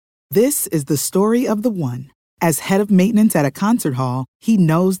This is the story of the one. As head of maintenance at a concert hall, he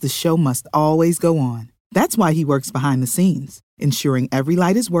knows the show must always go on. That's why he works behind the scenes, ensuring every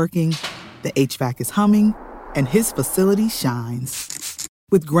light is working, the HVAC is humming, and his facility shines.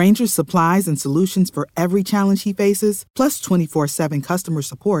 With Grainger's supplies and solutions for every challenge he faces, plus 24/7 customer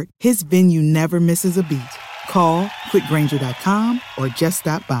support, his venue never misses a beat. Call quickgrainger.com or just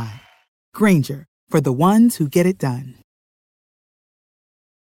stop by. Grainger, for the ones who get it done.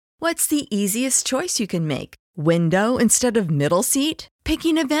 What's the easiest choice you can make? Window instead of middle seat?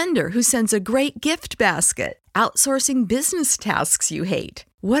 Picking a vendor who sends a great gift basket? Outsourcing business tasks you hate?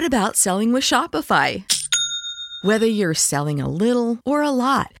 What about selling with Shopify? Whether you're selling a little or a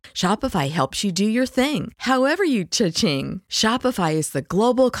lot, Shopify helps you do your thing, however you cha-ching. Shopify is the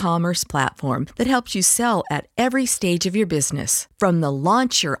global commerce platform that helps you sell at every stage of your business. From the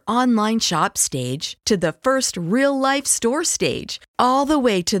launch your online shop stage to the first real-life store stage, all the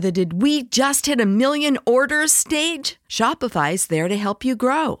way to the did we just hit a million orders stage. Shopify's there to help you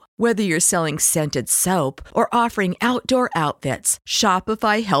grow. Whether you're selling scented soap or offering outdoor outfits,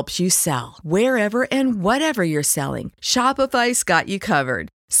 Shopify helps you sell. Wherever and whatever you're selling, Shopify's got you covered.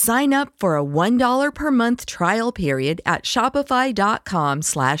 Sign up for a $1 per month trial period at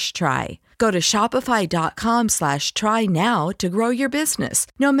shopify.com/try. Go to shopify.com/try now to grow your business,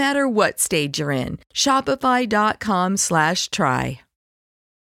 no matter what stage you're in. Shopify.com/try.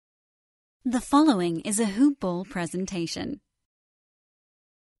 The following is a Hoop Ball presentation.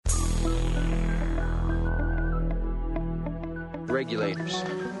 Regulators.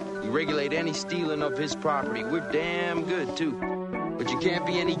 You regulate any stealing of his property, we're damn good too. But you can't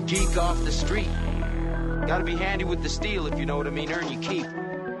be any geek off the street. Gotta be handy with the steel, if you know what I mean, earn your keep.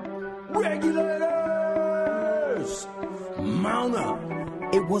 Regulators! Mount up.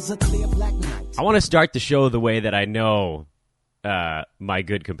 It was a clear black night. I want to start the show the way that I know my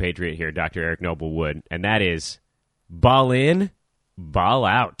good compatriot here, Dr. Eric Noble, would, and that is ball in, ball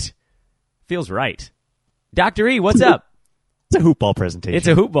out. Feels right. Dr. E, what's up? It's a hoop ball presentation. It's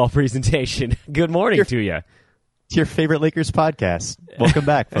a hoop ball presentation. Good morning to you. It's your favorite Lakers podcast. Welcome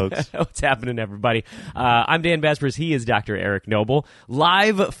back, folks. What's happening, everybody? I'm Dan Vespers. He is Dr. Eric Noble,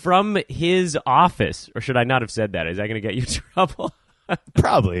 live from his office. Or should I not have said that? Is that going to get you in trouble?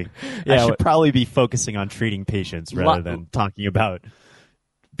 Probably. Yeah, I should probably be focusing on treating patients rather than talking about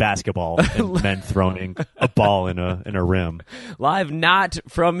basketball and men throwing a ball in a rim. Live not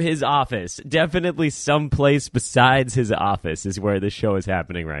from his office. Definitely someplace besides his office is where this show is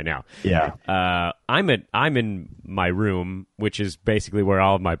happening right now. Yeah. I'm in my room, which is basically where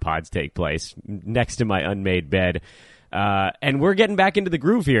all of my pods take place, next to my unmade bed. And we're getting back into the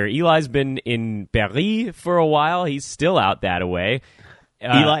groove here. Eli's been in Paris for a while. He's still out that way.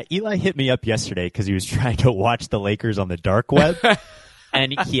 Eli hit me up yesterday because he was trying to watch the Lakers on the dark web.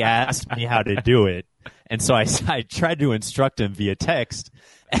 And he asked me how to do it. And so I tried to instruct him via text.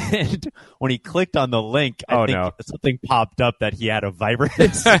 And when he clicked on the link, I think something popped up that he had a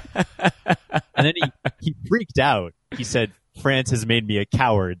virus. And then he freaked out. He said, France has made me a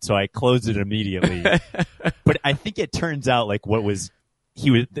coward, so I closed it immediately. But I think it turns out like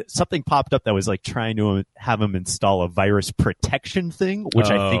something popped up that was like trying to have him install a virus protection thing, which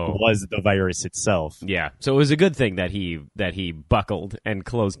I think was the virus itself. Yeah, so it was a good thing that he buckled and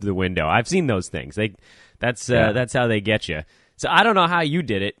closed the window. I've seen those things. That's how they get you. So I don't know how you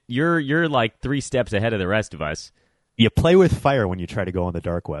did it. You're like 3 steps ahead of the rest of us. You play with fire when you try to go on the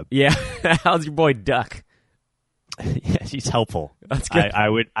dark web. Yeah, how's your boy Duck? Yeah, he's helpful. That's good. I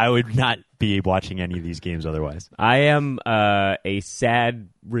would not be watching any of these games otherwise. I am a sad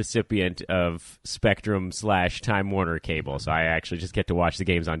recipient of Spectrum/Time Warner cable, so I actually just get to watch the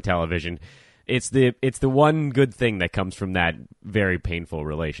games on television. It's the one good thing that comes from that very painful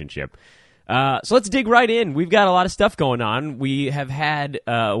relationship. So let's dig right in. We've got a lot of stuff going on. We have had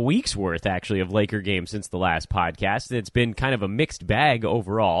a week's worth, actually, of Laker games since the last podcast. It's been kind of a mixed bag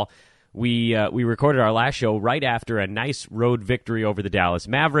overall. We recorded our last show right after a nice road victory over the Dallas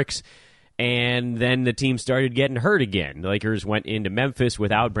Mavericks, and then the team started getting hurt again. The Lakers went into Memphis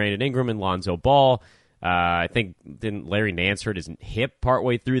without Brandon Ingram and Lonzo Ball. I think then Larry Nance hurt his hip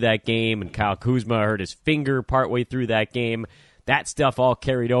partway through that game, and Kyle Kuzma hurt his finger partway through that game. That stuff all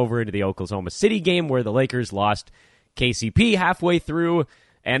carried over into the Oklahoma City game where the Lakers lost KCP halfway through,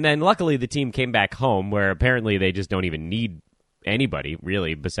 and then luckily the team came back home where apparently they just don't even need anybody,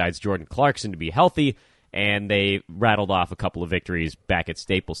 really, besides Jordan Clarkson to be healthy, and they rattled off a couple of victories back at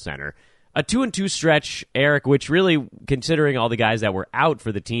Staples Center. A 2-2 stretch, Eric, which really, considering all the guys that were out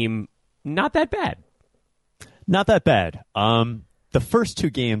for the team, not that bad. Not that bad. the first two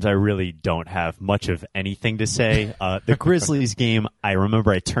games, I really don't have much of anything to say. The Grizzlies game, I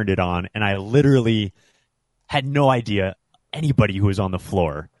remember I turned it on, and I literally had no idea anybody who was on the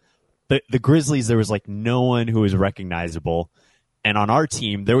floor. The Grizzlies, there was like no one who was recognizable. And on our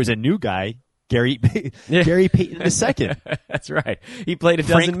team, there was a new guy, Gary Payton II. That's right. He played a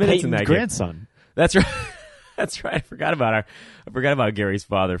dozen minutes in that game. Grandson. That's right. That's right. I forgot about Gary's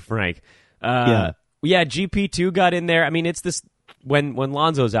father, Frank. Yeah, GP2 got in there. I mean, it's this when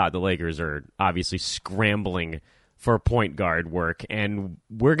Lonzo's out, the Lakers are obviously scrambling for point guard work, and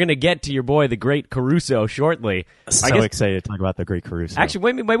we're gonna get to your boy, the great Caruso, shortly. So excited to talk about the great Caruso.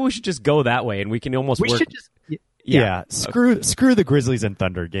 Actually, maybe we should just go that way, and we can almost. Screw the Grizzlies and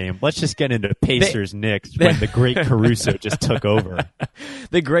Thunder game. Let's just get into Pacers Knicks when the great Caruso just took over.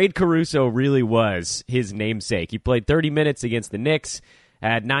 The great Caruso really was his namesake. He played 30 minutes against the Knicks,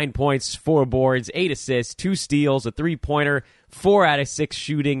 had 9 points, 4 boards, 8 assists, 2 steals, a 3-pointer, 4 out of 6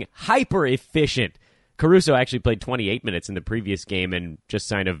 shooting, hyper efficient. Caruso actually played 28 minutes in the previous game and just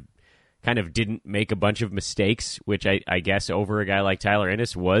kind of didn't make a bunch of mistakes, which I guess over a guy like Tyler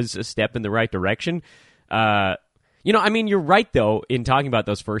Ennis was a step in the right direction. You're right, though, in talking about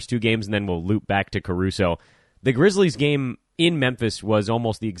those first two games, and then we'll loop back to Caruso. The Grizzlies game in Memphis was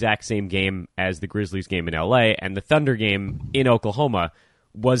almost the exact same game as the Grizzlies game in L.A., and the Thunder game in Oklahoma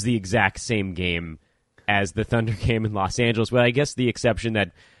was the exact same game as the Thunder game in Los Angeles, with I guess the exception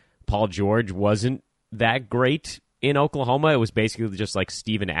that Paul George wasn't that great in Oklahoma. It was basically just like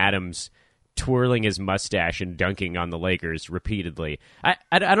Steven Adams twirling his mustache and dunking on the Lakers repeatedly. I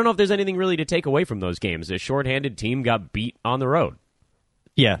don't know if there's anything really to take away from those games. A shorthanded team got beat on the road.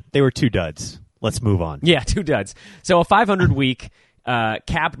 Yeah, they were 2 duds. Let's move on. Yeah, 2 duds. So a 500 week,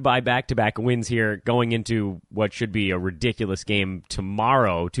 capped by back-to-back wins here, going into what should be a ridiculous game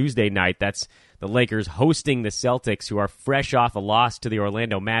tomorrow, Tuesday night. That's the Lakers hosting the Celtics, who are fresh off a loss to the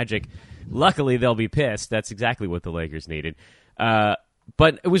Orlando Magic. Luckily, they'll be pissed. That's exactly what the Lakers needed.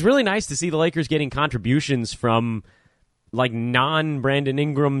 But it was really nice to see the Lakers getting contributions from like non-Brandon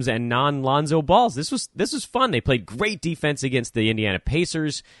Ingrams and non-Lonzo Balls. This was fun. They played great defense against the Indiana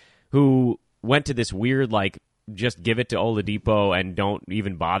Pacers, who went to this weird just give it to Oladipo and don't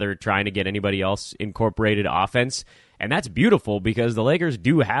even bother trying to get anybody else incorporated offense. And that's beautiful because the Lakers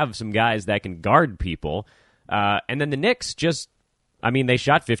do have some guys that can guard people. And then the Knicks they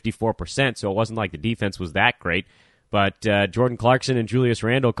shot 54%, so it wasn't like the defense was that great. But Jordan Clarkson and Julius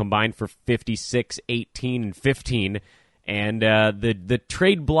Randle combined for 56, 18, and 15. And the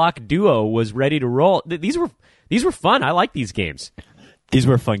trade block duo was ready to roll. These were fun. I like these games. These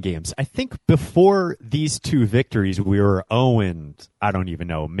were fun games. I think before these 2 victories, we were 0 I don't even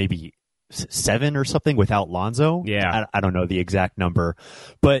know, maybe 7 or something without Lonzo. Yeah. I don't know the exact number.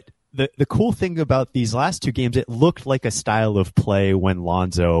 But the cool thing about these last 2 games, it looked like a style of play when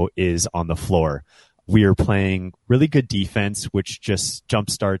Lonzo is on the floor. We are playing really good defense, which just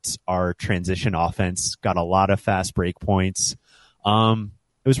jumpstarts our transition offense. Got a lot of fast break points.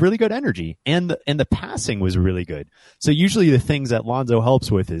 It was really good energy, and the passing was really good. So usually the things that Lonzo helps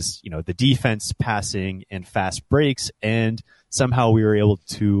with is the defense, passing, and fast breaks, and somehow we were able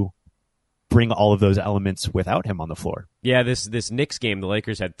to bring all of those elements without him on the floor. Yeah, this Knicks game, the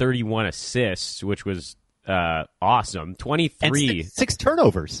Lakers had 31 assists, which was awesome. 23. And six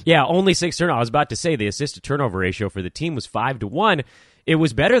turnovers. Yeah, only 6 turnovers. I was about to say the assist-to-turnover ratio for the team was 5-1. It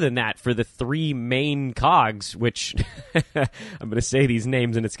was better than that for the 3 main cogs, which I'm going to say these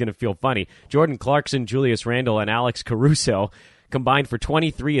names and it's going to feel funny. Jordan Clarkson, Julius Randle, and Alex Caruso combined for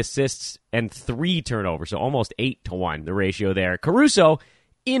 23 assists and 3 turnovers, so almost 8-1, the ratio there. Caruso,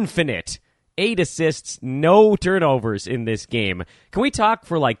 infinite. 8 assists, no turnovers in this game. Can we talk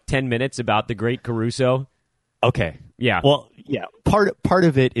for 10 minutes about the great Caruso? Okay. Yeah. Well, yeah. Part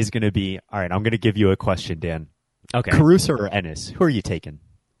of it is going to be, all right, I'm going to give you a question, Dan. Okay. Caruso or Ennis? Who are you taking?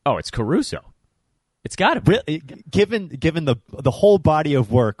 Oh, it's Caruso. It's got to be. Really, given the whole body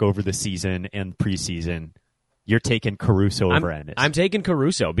of work over the season and preseason, you're taking Caruso over Ennis. I'm taking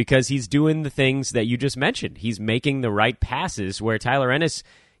Caruso because he's doing the things that you just mentioned. He's making the right passes where Tyler Ennis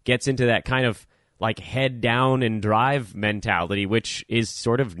gets into that kind of head down and drive mentality, which is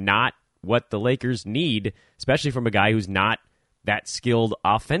sort of not what the Lakers need, especially from a guy who's not that skilled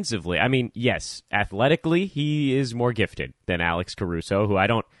offensively. I mean, yes, athletically, he is more gifted than Alex Caruso, who I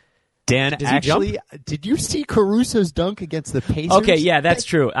don't... Dan, actually, did you see Caruso's dunk against the Pacers? Okay, yeah, that's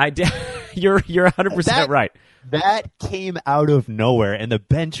true. I did. You're 100% right. That came out of nowhere, and the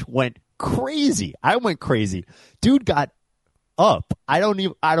bench went crazy. I went crazy. Dude got up. I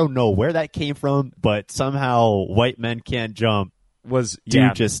don't know where that came from, but somehow white men can't jump. Was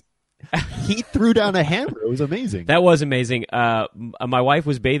dude just he threw down a hammer. It was amazing. That was amazing. My wife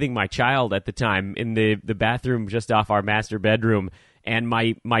was bathing my child at the time in the bathroom just off our master bedroom, and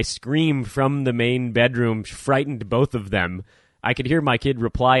my scream from the main bedroom frightened both of them. I could hear my kid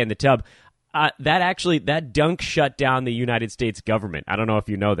reply in the tub. That dunk shut down the United States government. I don't know if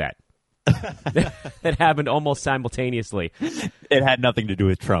you know that. That happened almost simultaneously. It had nothing to do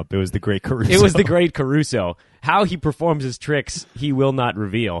with Trump. It was the great Caruso. It was the great Caruso. How he performs his tricks, he will not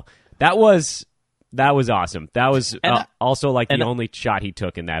reveal. That was awesome. That was also like the only shot he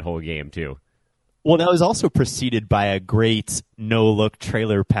took in that whole game too. Well, that was also preceded by a great no-look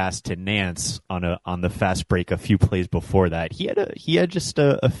trailer pass to Nance on the fast break a few plays before that. He had just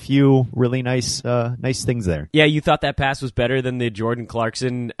a few really nice things there. Yeah, you thought that pass was better than the Jordan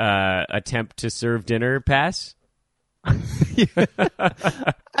Clarkson attempt to serve dinner pass? I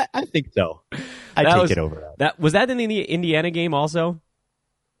think so. I take it over that. Was that in the Indiana game also?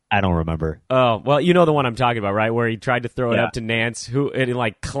 I don't remember. Oh, well, you know the one I'm talking about, right? Where he tried to throw it up to Nance, who it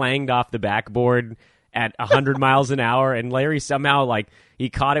like clanged off the backboard at 100 miles an hour, and Larry somehow he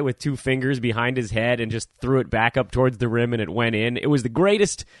caught it with two fingers behind his head and just threw it back up towards the rim, and it went in. It was the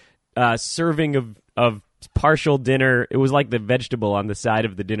greatest serving of partial dinner. It was like the vegetable on the side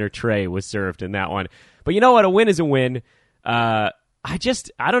of the dinner tray was served in that one. But you know what? A win is a win. I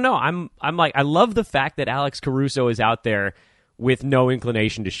don't know. I love the fact that Alex Caruso is out there with no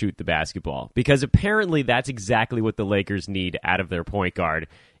inclination to shoot the basketball, because apparently that's exactly what the Lakers need out of their point guard,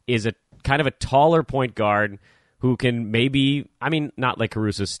 is a kind of a taller point guard who can not like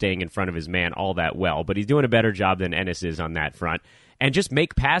Caruso staying in front of his man all that well, but he's doing a better job than Ennis is on that front, and just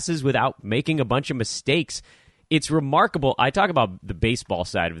make passes without making a bunch of mistakes. It's remarkable. I talk about the baseball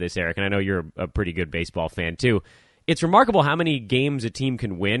side of this, Eric, and I know you're a pretty good baseball fan too. It's remarkable how many games a team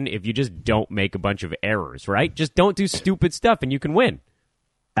can win if you just don't make a bunch of errors, right? Just don't do stupid stuff and you can win.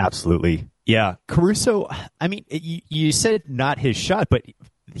 Absolutely. Yeah. Caruso, you said not his shot, but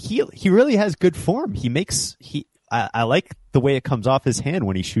he really has good form. I like the way it comes off his hand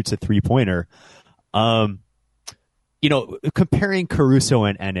when he shoots a 3-pointer. Comparing Caruso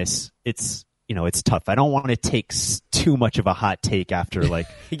and Ennis, it's tough. I don't want to take too much of a hot take after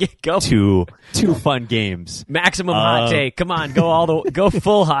two fun games. Maximum hot take. Come on, go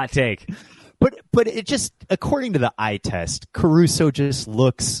full hot take. But it just, according to the eye test, Caruso just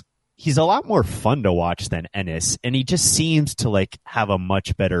he's a lot more fun to watch than Ennis, and he just seems to have a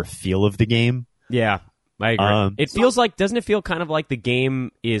much better feel of the game. Yeah. I agree. Doesn't it feel kind of like the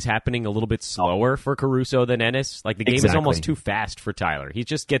game is happening a little bit slower for Caruso than Ennis? Like the game is almost too fast for Tyler. He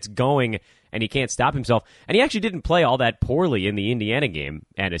just gets going and he can't stop himself. And he actually didn't play all that poorly in the Indiana game.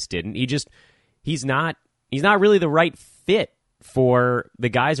 Ennis didn't. He's not really the right fit for the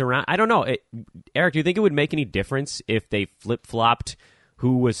guys around. I don't know. Eric, do you think it would make any difference if they flip-flopped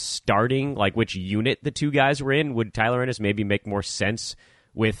who was starting, which unit the two guys were in? Would Tyler Ennis maybe make more sense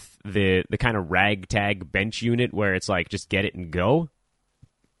with the kind of ragtag bench unit where it's just get it and go?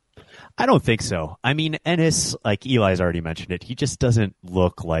 I don't think so. Ennis, like Eli's already mentioned it, he just doesn't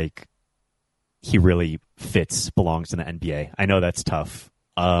look like he really belongs in the NBA. I know that's tough.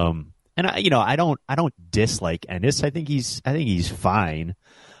 And I don't dislike Ennis. I think he's fine.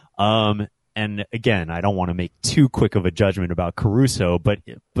 And again, I don't want to make too quick of a judgment about Caruso, but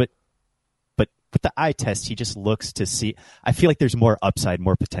with the eye test, he just looks to see. I feel like there's more upside,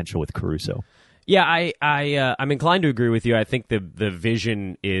 more potential with Caruso. Yeah, I'm inclined to agree with you. I think the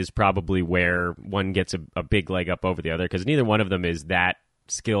vision is probably where one gets a big leg up over the other, because neither one of them is that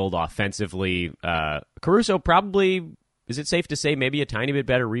skilled offensively. Caruso probably, is it safe to say, maybe a tiny bit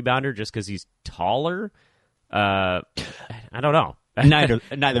better rebounder just because he's taller? I don't know.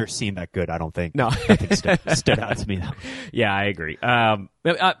 Neither seemed that good, I don't think. No. Nothing stood out to me, though. Yeah, I agree.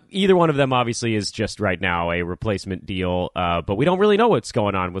 Either one of them obviously is just right now a replacement deal, but we don't really know what's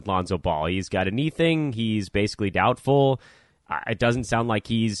going on with Lonzo Ball. He's got a knee thing. He's basically doubtful. It doesn't sound like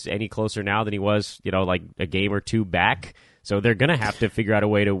he's any closer now than he was, a game or two back. So they're going to have to figure out a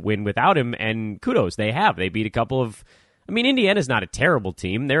way to win without him, and kudos. They have. They beat a couple of... Indiana's not a terrible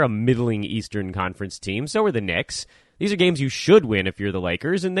team. They're a middling Eastern Conference team. So are the Knicks. These are games you should win if you're the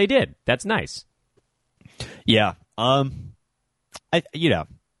Lakers, and they did. That's nice. Yeah. I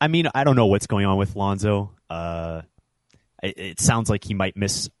don't know what's going on with Lonzo. It sounds like he might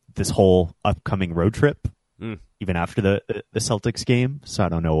miss this whole upcoming road trip, even after the Celtics game. So I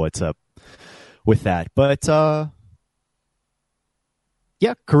don't know what's up with that. But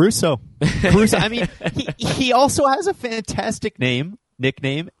yeah, Caruso. He also has a fantastic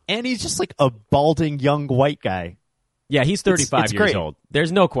nickname, and he's just like a balding young white guy. Yeah, he's 35 it's years great. old.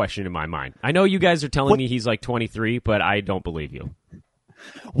 There's no question in my mind. I know you guys are telling me he's 23, but I don't believe you.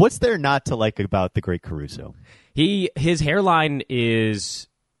 What's there not to like about the great Caruso? His hairline is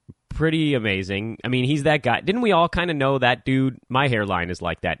pretty amazing. I mean, he's that guy. Didn't we all kind of know that dude? My hairline is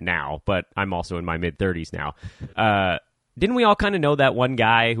like that now, but I'm also in my mid-30s now. Didn't we all kind of know that one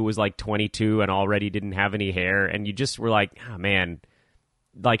guy who was like 22 and already didn't have any hair, and you just were like, oh, man,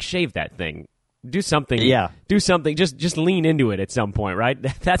 like shave that thing. Do something. Yeah. Do something. Just lean into it at some point, right?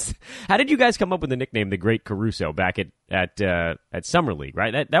 That's how did you guys come up with the nickname the Great Caruso back at Summer League,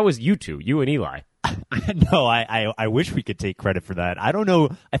 right? That was you two, you and Eli. No, I wish we could take credit for that. I don't know.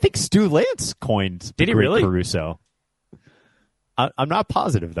 I think Stu Lance coined Did he Great really? Caruso. I'm not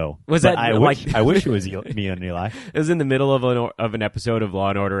positive though. Was that I wish it was me and Eli. It was in the middle of an episode of Law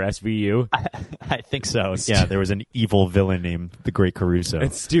and Order SVU. I think so. Yeah, there was an evil villain named the Great Caruso.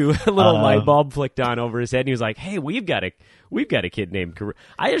 And Stu, a little light bulb flicked on over his head, and he was like, "Hey, we've got a kid named Caruso."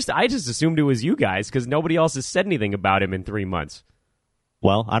 I just assumed it was you guys because nobody else has said anything about him in 3 months.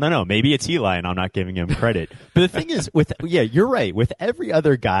 Well, I don't know. Maybe it's Eli, and I'm not giving him credit. But the thing is, you're right. With every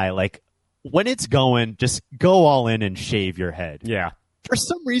other guy, like when it's going, just go all in and shave your head. Yeah. For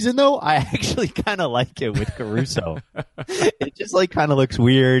some reason, though, I actually kind of like it with Caruso. It just like kind of looks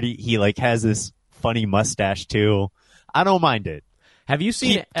weird. He like has this funny mustache too. I don't mind it. Have you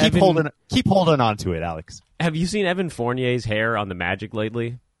seen keep holding on to it, Alex? Have you seen Evan Fournier's hair on the Magic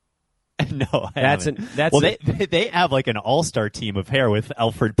lately? No, they have like an all-star team of hair with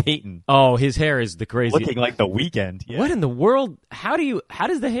Alfred Payton. Oh, his hair is the crazy. Looking like the Weeknd. Yeah. What in the world? How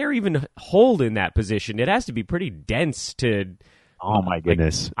does the hair even hold in that position? It has to be pretty dense to. Oh my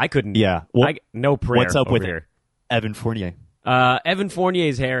goodness! I couldn't. Yeah. Well, no prayer. What's up with here? Evan Fournier? Evan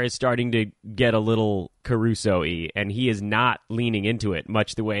Fournier's hair is starting to get a little Caruso-y, and he is not leaning into it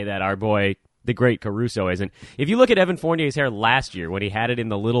much the way that our boy, the great Caruso, is. And if you look at Evan Fournier's hair last year when he had it in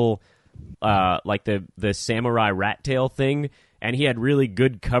the little. Like the samurai rat tail thing, and he had really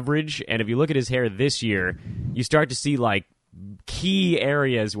good coverage. And if you look at his hair this year, you start to see like key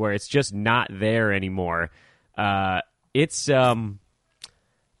areas where it's just not there anymore. It's not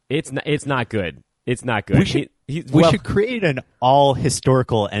good. It's not good. We should create an all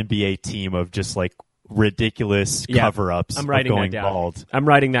historical NBA team of just like ridiculous cover-ups. I'm writing of going that down. bald. I'm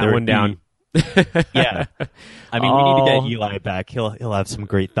writing that one down. Yeah, I mean, we need to get Eli back. He'll have some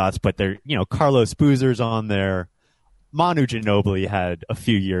great thoughts. But Carlos Boozer's on there. Manu Ginobili had a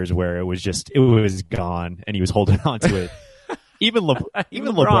few years where it was gone, and he was holding on to it. Even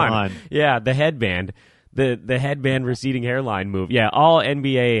LeBron. Yeah, the headband, the headband receding hairline move. Yeah, all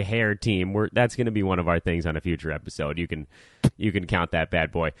NBA hair team. That's going to be one of our things on a future episode. You can count that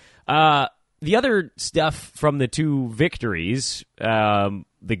bad boy. The other stuff from the two victories.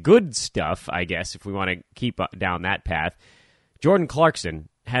 The good stuff, I guess, if we want to keep down that path, Jordan Clarkson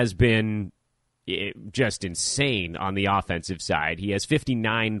has been just insane on the offensive side. He has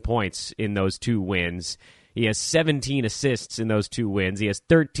 59 points in those two wins. He has 17 assists in those two wins. He has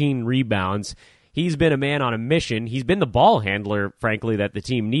 13 rebounds. He's been a man on a mission. He's been the ball handler, frankly, that the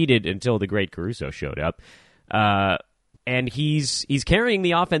team needed until the great Caruso showed up. And he's carrying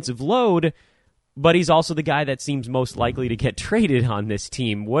the offensive load, but he's also the guy that seems most likely to get traded on this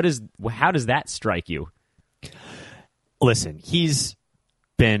team. How does that strike you? Listen, he's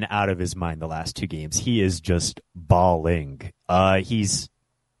been out of his mind the last two games. He is just balling. But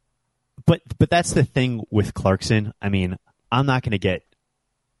that's the thing with Clarkson. I mean, I'm not going to get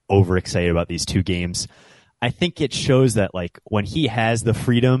overexcited about these two games. I think it shows that like when he has the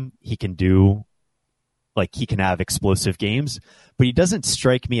freedom, he can have explosive games, but he doesn't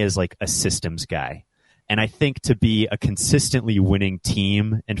strike me as like a systems guy. And I think to be a consistently winning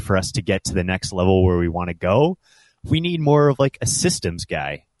team and for us to get to the next level where we want to go, we need more of like a systems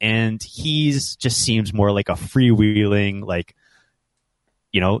guy. And he's just seems more like a freewheeling, like,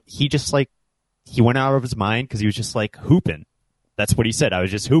 he went out of his mind because he was just like hooping. That's what he said. I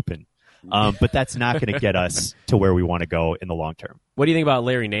was just hooping. But that's not going to get us to where we want to go in the long term. What do you think about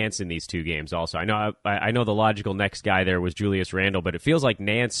Larry Nance in these two games also? I know the logical next guy there was Julius Randle, but it feels like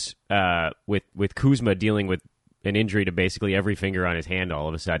Nance, with Kuzma dealing with an injury to basically every finger on his hand all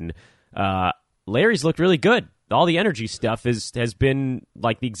of a sudden, Larry's looked really good. All the energy stuff has been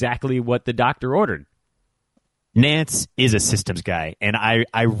like exactly what the doctor ordered. Nance is a systems guy, and I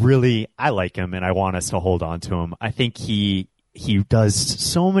like him, and I want us to hold on to him. I think he does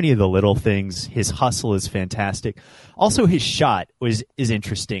so many of the little things. His hustle is fantastic. Also, his shot is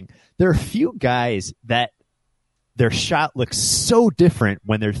interesting. There are a few guys that their shot looks so different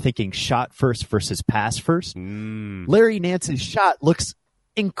when they're thinking shot first versus pass first. Larry Nance's shot looks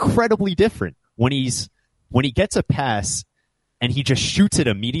incredibly different when he gets a pass and he just shoots it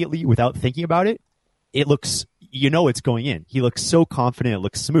immediately without thinking about it. It looks you know it's going in. He looks so confident, it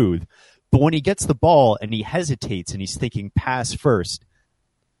looks smooth. But when he gets the ball and he hesitates and he's thinking pass first,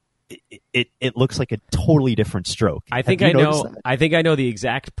 it looks like a totally different stroke. I think I know the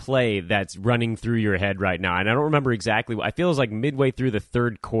exact play that's running through your head right now, and I don't remember exactly. I feel it was like midway through the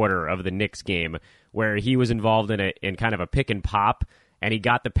third quarter of the Knicks game where he was involved in kind of a pick and pop, and he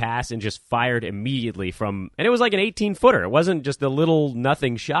got the pass and just fired immediately from, and it was like an 18-footer. It wasn't just a little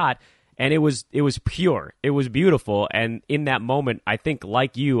nothing shot. And it was pure. It was beautiful. And in that moment, I think,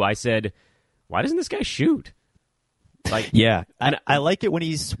 like you, I said, "Why doesn't this guy shoot?" Like, yeah, and I like it when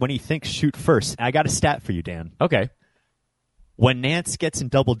he thinks shoot first. I got a stat for you, Dan. Okay. When Nance gets in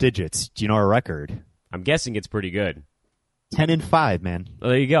double digits, do you know our record? I'm guessing it's pretty good. 10-5, man.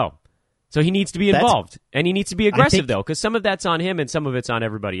 Well, there you go. So he needs to be involved, and he needs to be aggressive though, because some of that's on him and some of it's on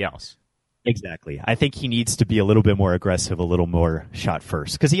everybody else. Exactly. I think he needs to be a little bit more aggressive, a little more shot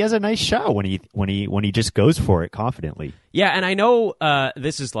first, because he has a nice shot when he just goes for it confidently. Yeah, and I know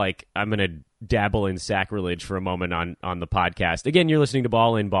this is like, I'm going to dabble in sacrilege for a moment on the podcast. Again, you're listening to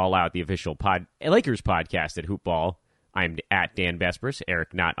Ball In, Ball Out, the official Lakers podcast at Hoop Ball. I'm at Dan Vespers,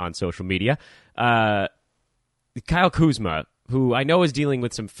 Eric not on social media. Kyle Kuzma, who I know is dealing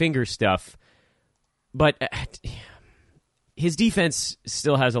with some finger stuff, but his defense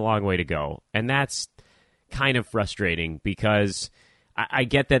still has a long way to go, and that's kind of frustrating because I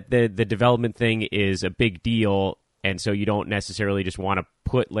get that the development thing is a big deal, and so you don't necessarily just want to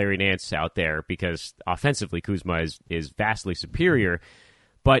put Larry Nance out there because offensively Kuzma is vastly superior.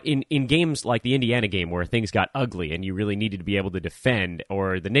 But in games like the Indiana game where things got ugly and you really needed to be able to defend,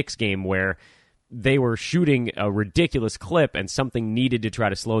 or the Knicks game where they were shooting a ridiculous clip and something needed to try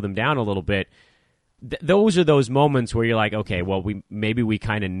to slow them down a little bit, those are those moments where you're like, okay, well, we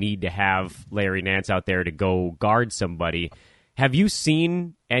kind of need to have Larry Nance out there to go guard somebody. Have you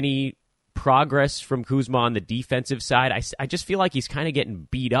seen any progress from Kuzma on the defensive side? I just feel like he's kind of getting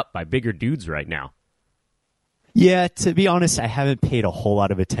beat up by bigger dudes right now. Yeah, to be honest, I haven't paid a whole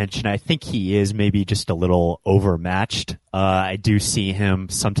lot of attention. I think he is maybe just a little overmatched. I do see him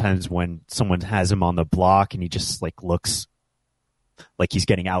sometimes when someone has him on the block and he just like looks like he's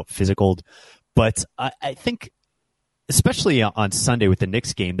getting out physicaled. But I think, especially on Sunday with the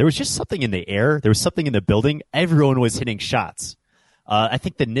Knicks game, there was just something in the air. There was something in the building. Everyone was hitting shots. I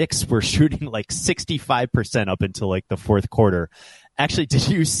think the Knicks were shooting like 65% up until like the fourth quarter. Actually, did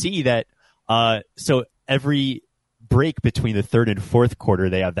you see that? So every break between the third and fourth quarter,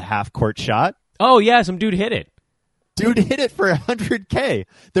 they have the half-court shot. Oh, yeah, some dude hit it. Dude hit it for $100K.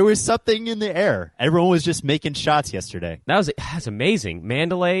 There was something in the air. Everyone was just making shots yesterday. That's amazing.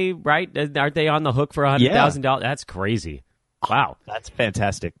 Mandalay, right? Aren't they on the hook for $100,000? Yeah. That's crazy. Wow, that's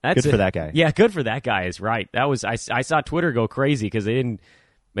fantastic. Good for that guy. Yeah, good for that guy is right. That was I saw Twitter go crazy because they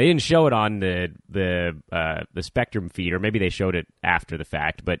didn't show it on the Spectrum feed, or maybe they showed it after the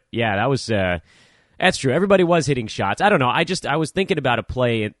fact. But yeah, that was. That's true. Everybody was hitting shots. I don't know. I was thinking about a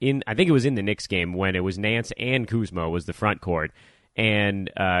play I think it was in the Knicks game when it was Nance and Kuzma was the front court, and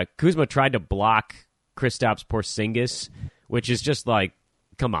Kuzma tried to block Kristaps Porzingis, which is just like,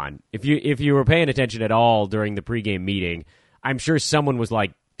 come on. If you were paying attention at all during the pregame meeting, I'm sure someone was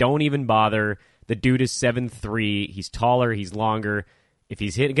like, don't even bother. The dude is 7'3". He's taller. He's longer. If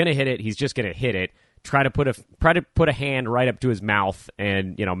he's going to hit it, he's just going to hit it. Try to put a hand right up to his mouth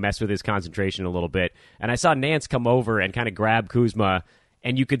and, mess with his concentration a little bit. And I saw Nance come over and kind of grab Kuzma,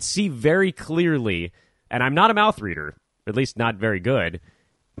 and you could see very clearly, and I'm not a mouth reader, at least not very good,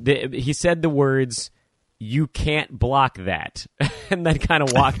 he said the words, "You can't block that," and then kind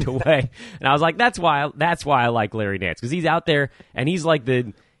of walked away. And I was like, that's why I like Larry Nance, because he's out there and he's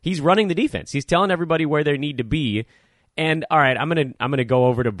running the defense. He's telling everybody where they need to be. And all right, I'm gonna go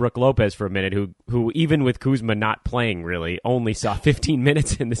over to Brook Lopez for a minute, who even with Kuzma not playing really only saw 15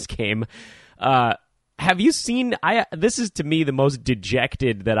 minutes in this game. Have you seen? This is to me the most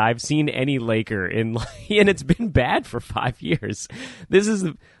dejected that I've seen any Laker and it's been bad for 5 years. This is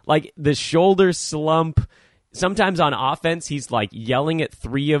like the shoulder slump. Sometimes on offense, he's like yelling at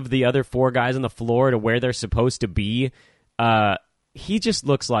 3 of the other 4 guys on the floor to where they're supposed to be. He just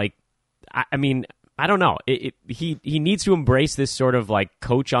looks like, I mean, I don't know. He needs to embrace this sort of like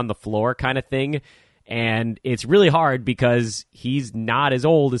coach on the floor kind of thing. And it's really hard because he's not as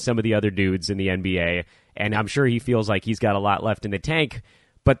old as some of the other dudes in the NBA. And I'm sure he feels like he's got a lot left in the tank,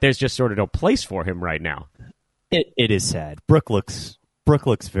 but there's just sort of no place for him right now. It is sad. Brook looks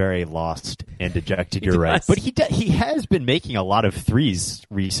very lost and dejected. You're right. But he has been making a lot of threes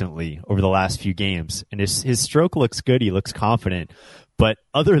recently over the last few games. And his stroke looks good. He looks confident. But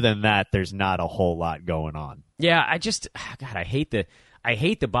other than that, there's not a whole lot going on. Yeah, I hate I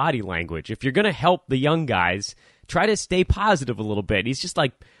hate the body language. If you're going to help the young guys, try to stay positive a little bit. He's just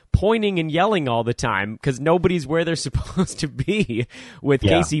like pointing and yelling all the time because nobody's where they're supposed to be with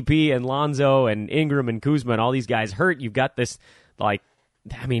KCP and Lonzo and Ingram and Kuzma and all these guys hurt. You've got this, like,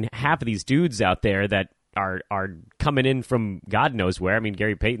 I mean, half of these dudes out there that are coming in from God knows where. I mean,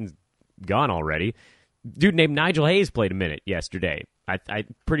 Gary Payton's gone already. Dude named Nigel Hayes played a minute yesterday.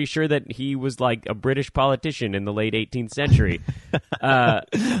 I'm pretty sure that he was like a British politician in the late 18th century. Of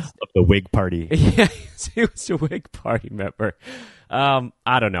the Whig Party. Yeah, he was a Whig Party member.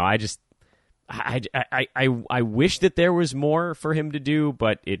 I don't know. I wish that there was more for him to do,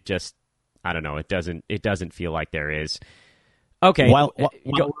 but it just, I don't know. It doesn't feel like there is. Okay. While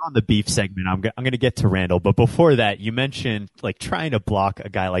we're on the beef segment, I'm going to get to Randall, but before that, you mentioned like trying to block a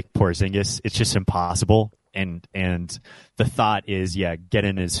guy like Porzingis. It's just impossible. And the thought is, get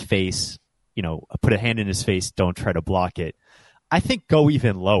in his face, put a hand in his face. Don't try to block it. I think go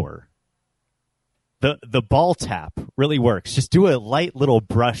even lower. The ball tap really works. Just do a light little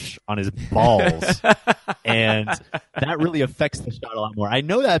brush on his balls, and that really affects the shot a lot more. I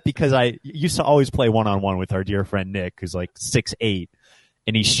know that because I used to always play one-on-one with our dear friend Nick, who's like 6'8",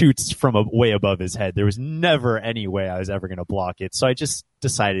 and he shoots from way above his head. There was never any way I was ever going to block it, so I just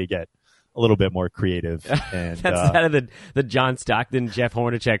decided to get a little bit more creative. And that's out of the John Stockton, Jeff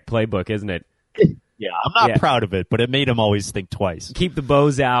Hornacek playbook, isn't it? Yeah, I'm not proud of it, but it made him always think twice. Keep the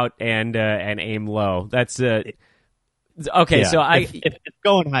bows out and aim low. That's okay. Yeah. So if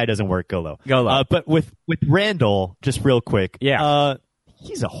going high doesn't work, go low. Go low. But with Randall, just real quick, he's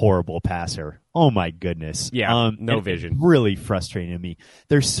a horrible passer. Oh my goodness. Yeah, no vision. It's really frustrating to me.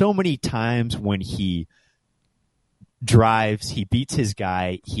 There's so many times when he drives, he beats his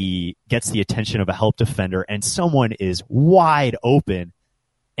guy, he gets the attention of a help defender, and someone is wide open.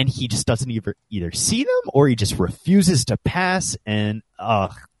 And he just doesn't either see them or he just refuses to pass. And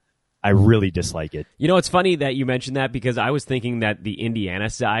I really dislike it. It's funny that you mentioned that because I was thinking that the Indiana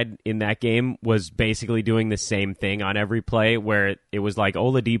side in that game was basically doing the same thing on every play, where it was like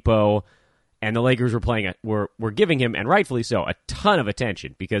Oladipo and the Lakers were giving him, and rightfully so, a ton of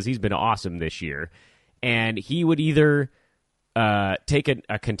attention because he's been awesome this year. And he would either take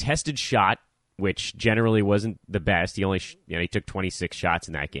a contested shot, which generally wasn't the best. He only he took 26 shots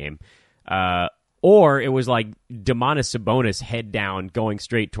in that game. Or it was like Domantas Sabonis head down going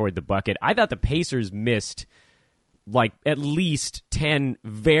straight toward the bucket. I thought the Pacers missed like at least 10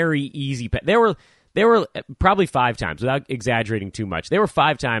 very easy There were probably 5 times, without exaggerating too much. There were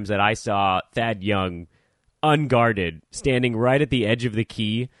 5 times that I saw Thad Young unguarded standing right at the edge of the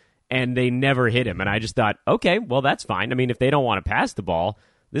key, and they never hit him. And I just thought, okay, well, that's fine. I mean, if they don't want to pass the ball,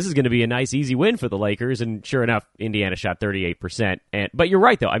 this is going to be a nice, easy win for the Lakers. And sure enough, Indiana shot 38%. But you're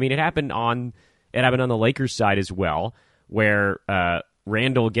right, though. I mean, it happened on the Lakers side as well, where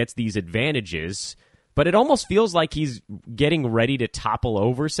Randall gets these advantages. But it almost feels like he's getting ready to topple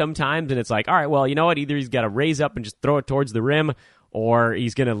over sometimes. And it's like, all right, well, you know what? Either he's got to raise up and just throw it towards the rim, or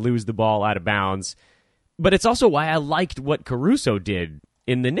he's going to lose the ball out of bounds. But it's also why I liked what Caruso did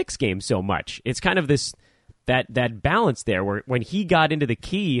in the Knicks game so much. It's kind of this... That balance there where when he got into the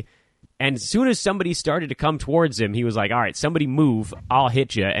key, and as soon as somebody started to come towards him, he was like, all right, somebody move, I'll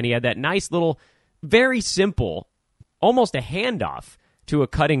hit you. And he had that nice little, very simple, almost a handoff to a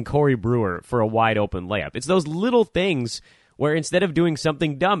cutting Corey Brewer for a wide open layup. It's those little things where instead of doing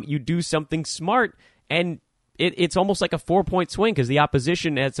something dumb, you do something smart, and it's almost like a 4-point swing because the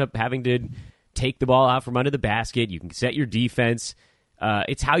opposition ends up having to take the ball out from under the basket. You can set your defense.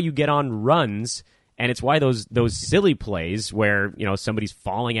 It's how you get on runs. And it's why those silly plays where somebody's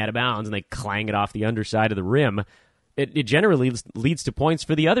falling out of bounds and they clang it off the underside of the rim, it generally leads to points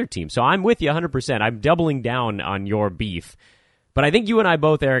for the other team. So I'm with you 100%. I'm doubling down on your beef. But I think you and I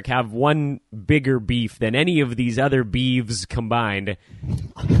both, Eric, have one bigger beef than any of these other beefs combined.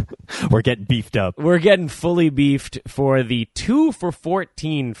 We're getting beefed up. We're getting fully beefed for the 2 for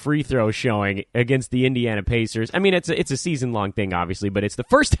 14 free throw showing against the Indiana Pacers. I mean, it's a season-long thing, obviously, but it's the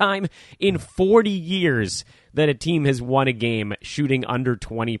first time in 40 years that a team has won a game shooting under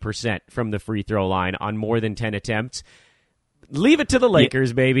 20% from the free throw line on more than 10 attempts. Leave it to the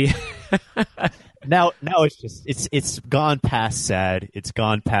Lakers, baby. Now it's gone past sad. It's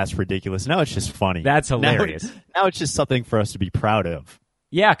gone past ridiculous. Now it's just funny. That's hilarious. Now it's just something for us to be proud of.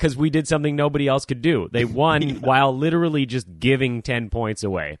 Yeah, because we did something nobody else could do. They won while literally just giving 10 points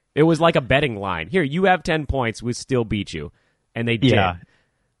away. It was like a betting line. Here, you have 10 points, we still beat you. And they did. Yeah.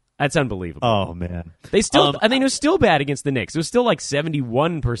 That's unbelievable. Oh, man. They still, I mean, it was still bad against the Knicks. It was still like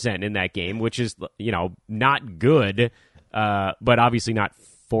 71% in that game, which is, not good, but obviously not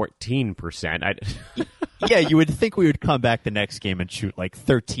 14%. Yeah, you would think we would come back the next game and shoot like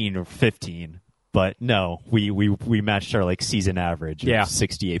 13 or 15, but no, we matched our like season average of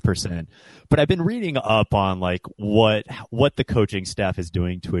 68%. But I've been reading up on like what the coaching staff is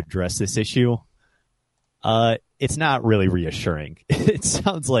doing to address this issue. It's not really reassuring. It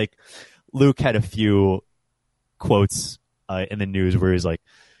sounds like Luke had a few quotes in the news where he's like,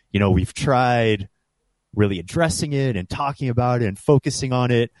 we've tried really addressing it and talking about it and focusing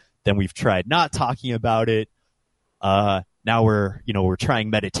on it. Then we've tried not talking about it. Now we're trying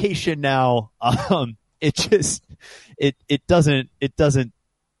meditation now. It doesn't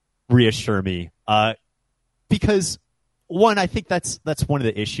reassure me. Because one, I think that's one of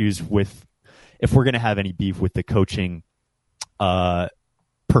the issues with, if we're going to have any beef with the coaching,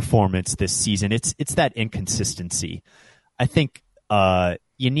 performance this season, it's that inconsistency. I think,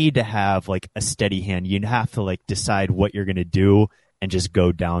 you need to have like a steady hand. You have to like decide what you're going to do and just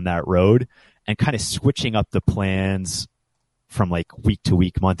go down that road, and kind of switching up the plans from like week to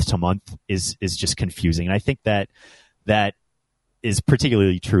week, month to month is just confusing. And I think that is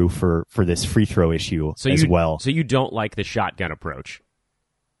particularly true for this free throw issue as well. So you don't like the shotgun approach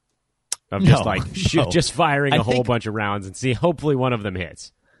of just just firing a whole bunch of rounds and see, hopefully one of them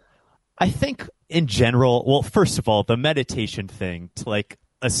hits. I think in general, well, first of all, the meditation thing to like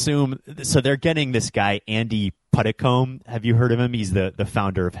assume, so they're getting this guy, Andy Puddicombe. Have you heard of him? He's the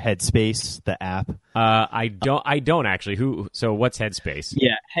founder of Headspace, the app. I don't actually. So what's Headspace?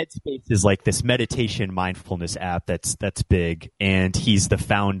 Yeah, Headspace is like this meditation mindfulness app that's big, and he's the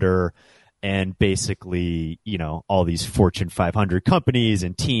founder. And basically, all these Fortune 500 companies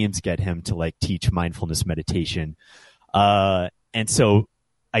and teams get him to like teach mindfulness meditation. And so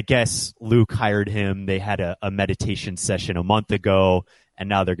I guess Luke hired him. They had a meditation session a month ago, and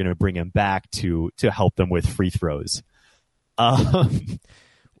now they're going to bring him back to help them with free throws. I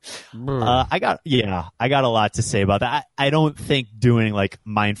got a lot to say about that. I don't think doing like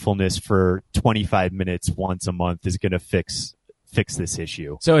mindfulness for 25 minutes once a month is going to fix this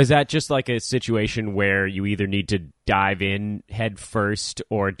issue. So is that just like a situation where you either need to dive in head first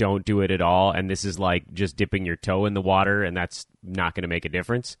or don't do it at all, and this is like just dipping your toe in the water, and that's not going to make a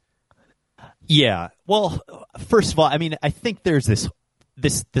difference? Yeah. Well, first of all, I mean, I think there's this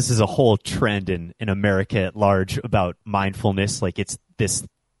is a whole trend in America at large about mindfulness. Like it's this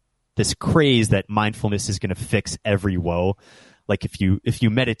craze that mindfulness is going to fix every woe. Like if you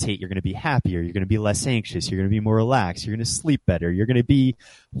meditate, you're going to be happier, you're going to be less anxious, you're going to be more relaxed, you're going to sleep better, you're going to be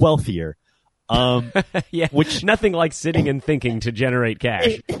wealthier. Yeah, which nothing like sitting and thinking to generate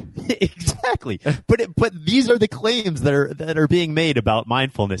cash. Exactly. But these are the claims that are being made about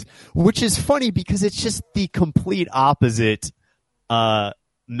mindfulness, which is funny because it's just the complete opposite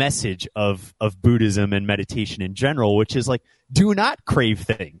message of Buddhism and meditation in general, which is like, do not crave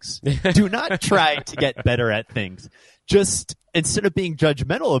things. Do not try to get better at things. Just instead of being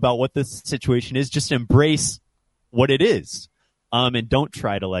judgmental about what the situation is, just embrace what it is. And don't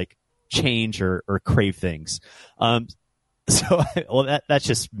try to like change or crave things. That's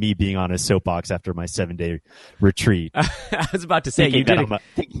just me being on a soapbox after my 7-day retreat. I was about to say,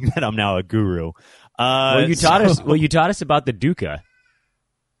 thinking that I'm now a guru. You taught us about the dukkha.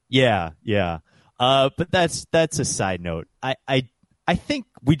 Yeah. But that's a side note. I think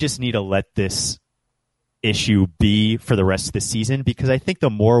we just need to let this issue be for the rest of the season, because I think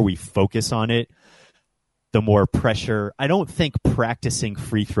the more we focus on it, the more pressure. I don't think practicing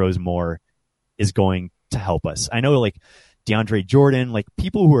free throws more is going to help us. I know like DeAndre Jordan, like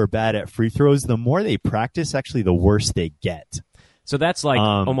people who are bad at free throws, the more they practice, actually the worse they get. So that's like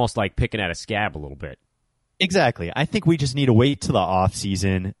almost like picking at a scab a little bit. Exactly. I think we just need to wait till the off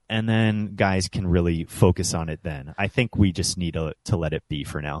season, and then guys can really focus on it then. I think we just need to let it be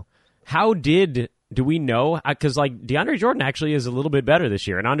for now. Do we know? Because like DeAndre Jordan actually is a little bit better this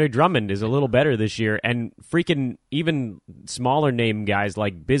year, and Andre Drummond is a little better this year, and freaking even smaller name guys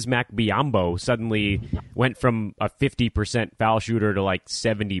like Bismack Biyombo suddenly went from a 50% foul shooter to like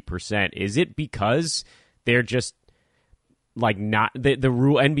 70%. Is it because they're just like not the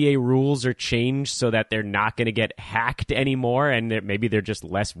NBA rules are changed so that they're not going to get hacked anymore, and maybe they're just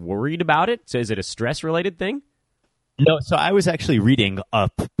less worried about it? So is it a stress related thing? No, so I was actually reading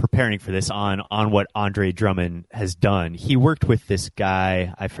up, preparing for this, on what Andre Drummond has done. He worked with this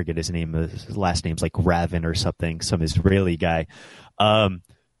guy, I forget his name, his last name's like Ravin or something, some Israeli guy.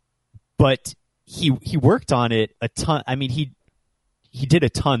 But he worked on it a ton. I mean, he did a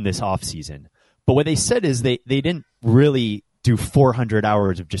ton this offseason. But what they said is they didn't really do 400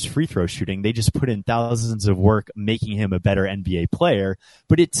 hours of just free throw shooting. They just put in thousands of work making him a better NBA player.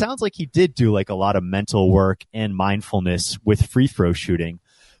 But it sounds like he did do like a lot of mental work and mindfulness with free throw shooting.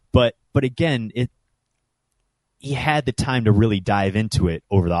 But again, he had the time to really dive into it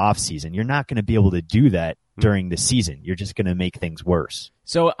over the offseason. You're not going to be able to do that during the season. You're just going to make things worse.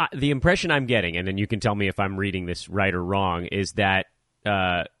 So the impression I'm getting, and then you can tell me if I'm reading this right or wrong, is that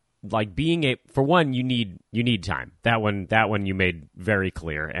like for one, you need time. That one you made very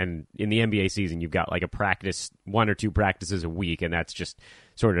clear. And in the NBA season, you've got like one or two practices a week, and that's just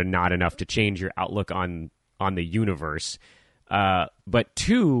sort of not enough to change your outlook on the universe. But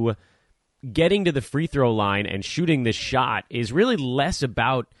two, getting to the free throw line and shooting this shot is really less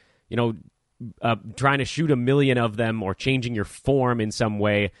about, trying to shoot a million of them or changing your form in some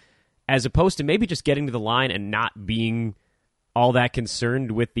way, as opposed to maybe just getting to the line and not being all that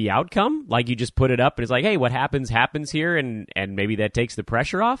concerned with the outcome. Like, you just put it up and it's like, hey, what happens here, and maybe that takes the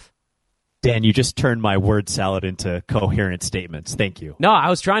pressure off. Dan, you just turned my word salad into coherent statements. Thank you. No,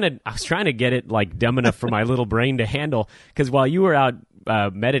 I was trying to get it like dumb enough for my little brain to handle, because while you were out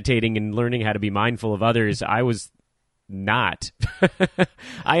meditating and learning how to be mindful of others, I was not.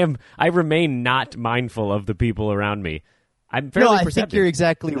 I remain not mindful of the people around me. I'm fairly I perceptive. think you're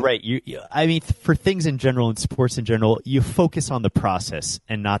exactly right. I mean, for things in general and sports in general, you focus on the process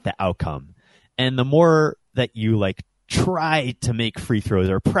and not the outcome. And the more that you like try to make free throws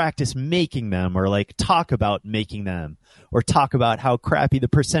or practice making them, or like talk about making them, or talk about how crappy the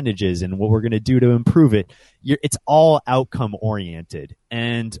percentage is and what we're going to do to improve it, it's all outcome oriented.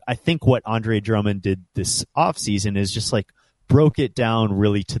 And I think what Andre Drummond did this offseason is just like broke it down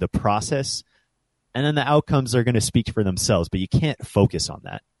really to the process. And then the outcomes are going to speak for themselves, but you can't focus on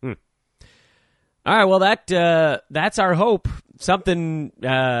that. All right, well, that's our hope. Something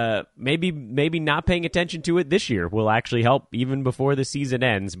maybe not paying attention to it this year will actually help even before the season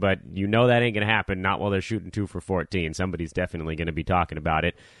ends, but that ain't going to happen, not while they're shooting 2 for 14. Somebody's definitely going to be talking about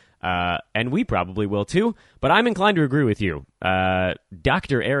it, and we probably will too, but I'm inclined to agree with you.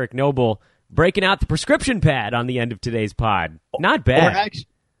 Dr. Eric Noble breaking out the prescription pad on the end of today's pod. Not bad.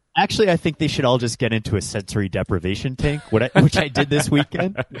 Actually, I think they should all just get into a sensory deprivation tank, which I did this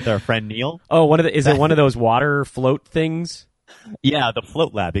weekend with our friend Neil. Oh, is it one of those water float things? Yeah, the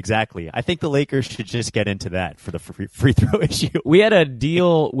float lab, exactly. I think the Lakers should just get into that for the free throw issue. We had a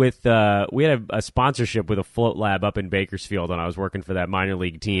deal with we had a sponsorship with a float lab up in Bakersfield when I was working for that minor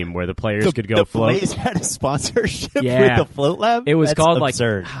league team, where the players could go float. The Blaze had a sponsorship with the float lab? It was That's called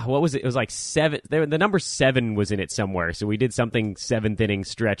absurd. What was it? It was like 7. The number 7 was in it somewhere, so we did something 7th inning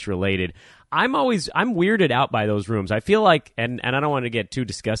stretch related. I'm weirded out by those rooms. I feel like, and I don't want to get too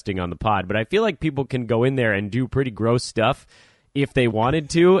disgusting on the pod, but I feel like people can go in there and do pretty gross stuff if they wanted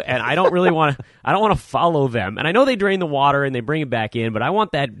to, and I don't really want to. I don't want to follow them. And I know they drain the water and they bring it back in, but I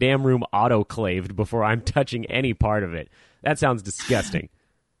want that damn room autoclaved before I'm touching any part of it. That sounds disgusting.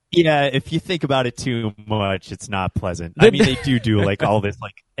 Yeah, if you think about it too much, it's not pleasant. I mean, they do like all this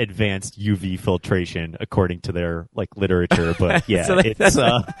like advanced UV filtration according to their like literature, but yeah, so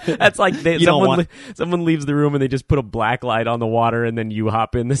that's like someone leaves the room and they just put a black light on the water and then you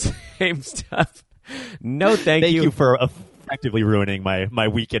hop in the same stuff. No, thank you. Thank you for effectively ruining my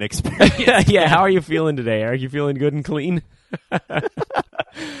weekend experience. Yeah, how are you feeling today? Are you feeling good and clean?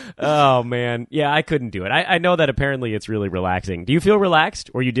 Oh, man. Yeah, I couldn't do it. I know that apparently it's really relaxing. Do you feel relaxed,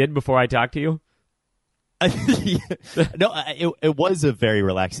 or you did before I talked to you? No, it was a very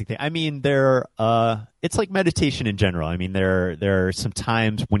relaxing thing. I mean, it's like meditation in general. I mean, there are some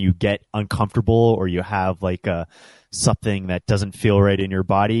times when you get uncomfortable or you have like something that doesn't feel right in your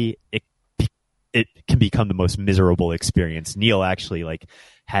body. It can become the most miserable experience. Neil actually like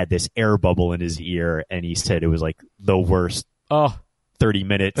had this air bubble in his ear, and he said it was like the worst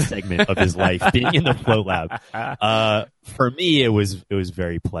 30-minute segment of his life being in the float lab. For me, it was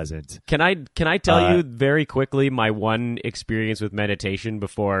very pleasant. Can I tell you very quickly my one experience with meditation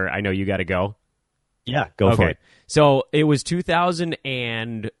before I know you got to go? Yeah, go for it. So it was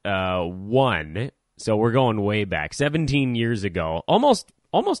 2001. So we're going way back, 17 years ago, almost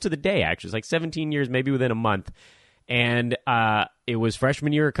to the day, actually. It's like 17 years, maybe within a month. And it was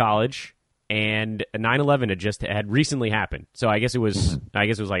freshman year of college, and 9/11 had recently happened. So I guess it was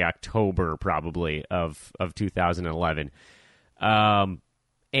like October probably of 2011. And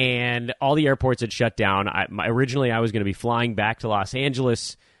all the airports had shut down. Originally I was going to be flying back to Los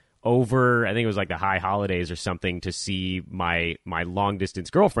Angeles over, I think it was like the high holidays or something, to see my long distance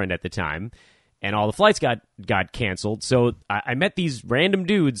girlfriend at the time. And all the flights got canceled. So I met these random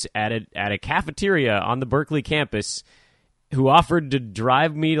dudes at a cafeteria on the Berkeley campus who offered to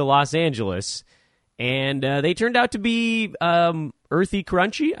drive me to Los Angeles. And they turned out to be earthy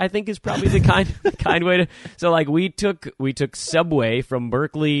crunchy, I think is probably the kind way to. So like we took subway from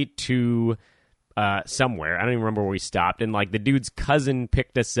Berkeley to somewhere. I don't even remember where we stopped. And like the dude's cousin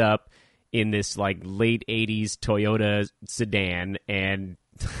picked us up in this like late 80s Toyota sedan and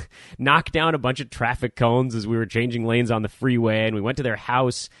knocked down a bunch of traffic cones as we were changing lanes on the freeway. And we went to their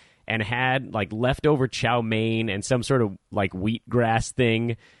house and had like leftover chow mein and some sort of like wheatgrass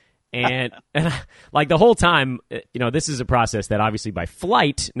thing. And like the whole time, this is a process that obviously by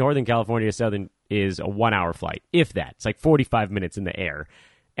flight, Northern California to Southern is a 1 hour flight, if that. It's like 45 minutes in the air.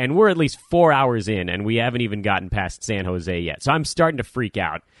 And we're at least 4 hours in, and we haven't even gotten past San Jose yet. So I'm starting to freak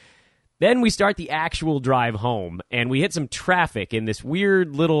out. Then we start the actual drive home, and we hit some traffic in this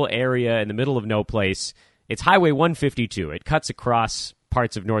weird little area in the middle of no place. It's Highway 152. It cuts across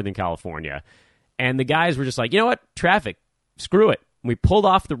parts of Northern California. And the guys were just like, you know what? Traffic. Screw it. We pulled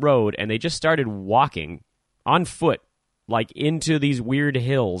off the road, and they just started walking on foot, like into these weird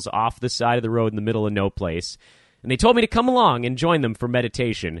hills off the side of the road in the middle of no place. And they told me to come along and join them for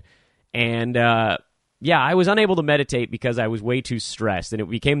meditation. And, I was unable to meditate because I was way too stressed. And it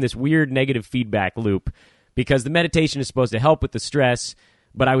became this weird negative feedback loop because the meditation is supposed to help with the stress,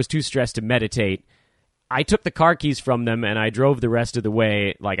 but I was too stressed to meditate. I took the car keys from them, and I drove the rest of the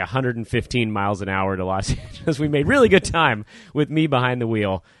way like 115 miles an hour to Los Angeles. We made really good time with me behind the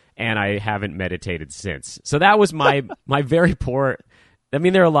wheel, and I haven't meditated since. So that was my very poor... I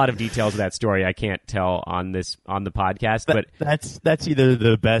mean, there are a lot of details of that story I can't tell on the podcast, but that's either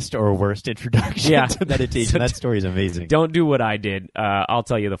the best or worst introduction to meditation. That story is amazing. Don't do what I did. I'll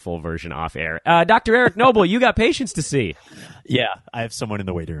tell you the full version off air. Dr. Eric Noble, you got patients to see. Yeah, I have someone in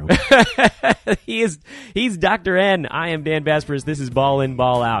the waiting room. He's Dr. N. I am Dan Vespers. This is Ball In,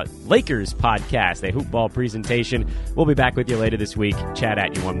 Ball Out, Lakers podcast, a hoop ball presentation. We'll be back with you later this week. Chat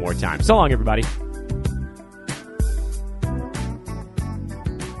at you one more time. So long, everybody.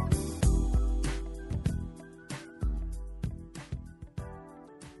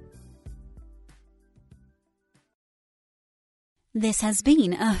 This has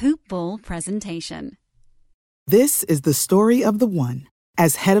been a Hoop Ball presentation. This is the story of the one.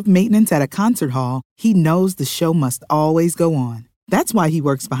 As head of maintenance at a concert hall, he knows the show must always go on. That's why he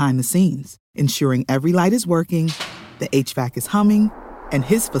works behind the scenes, ensuring every light is working, the HVAC is humming, and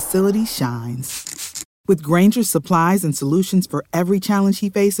his facility shines. With Grainger's supplies and solutions for every challenge he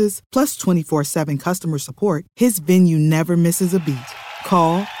faces, plus 24/7 customer support, his venue never misses a beat.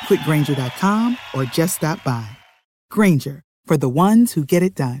 Call quickgrainger.com or just stop by. Grainger, for the ones who get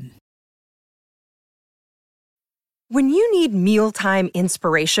it done. When you need mealtime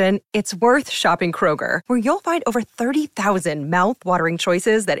inspiration, it's worth shopping Kroger, where you'll find over 30,000 mouth-watering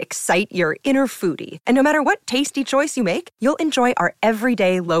choices that excite your inner foodie. And no matter what tasty choice you make, you'll enjoy our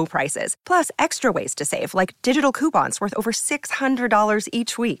everyday low prices, plus extra ways to save, like digital coupons worth over $600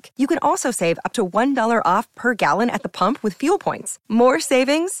 each week. You can also save up to $1 off per gallon at the pump with fuel points. More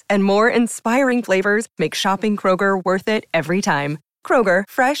savings and more inspiring flavors make shopping Kroger worth it every time. Kroger,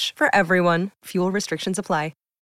 fresh for everyone. Fuel restrictions apply.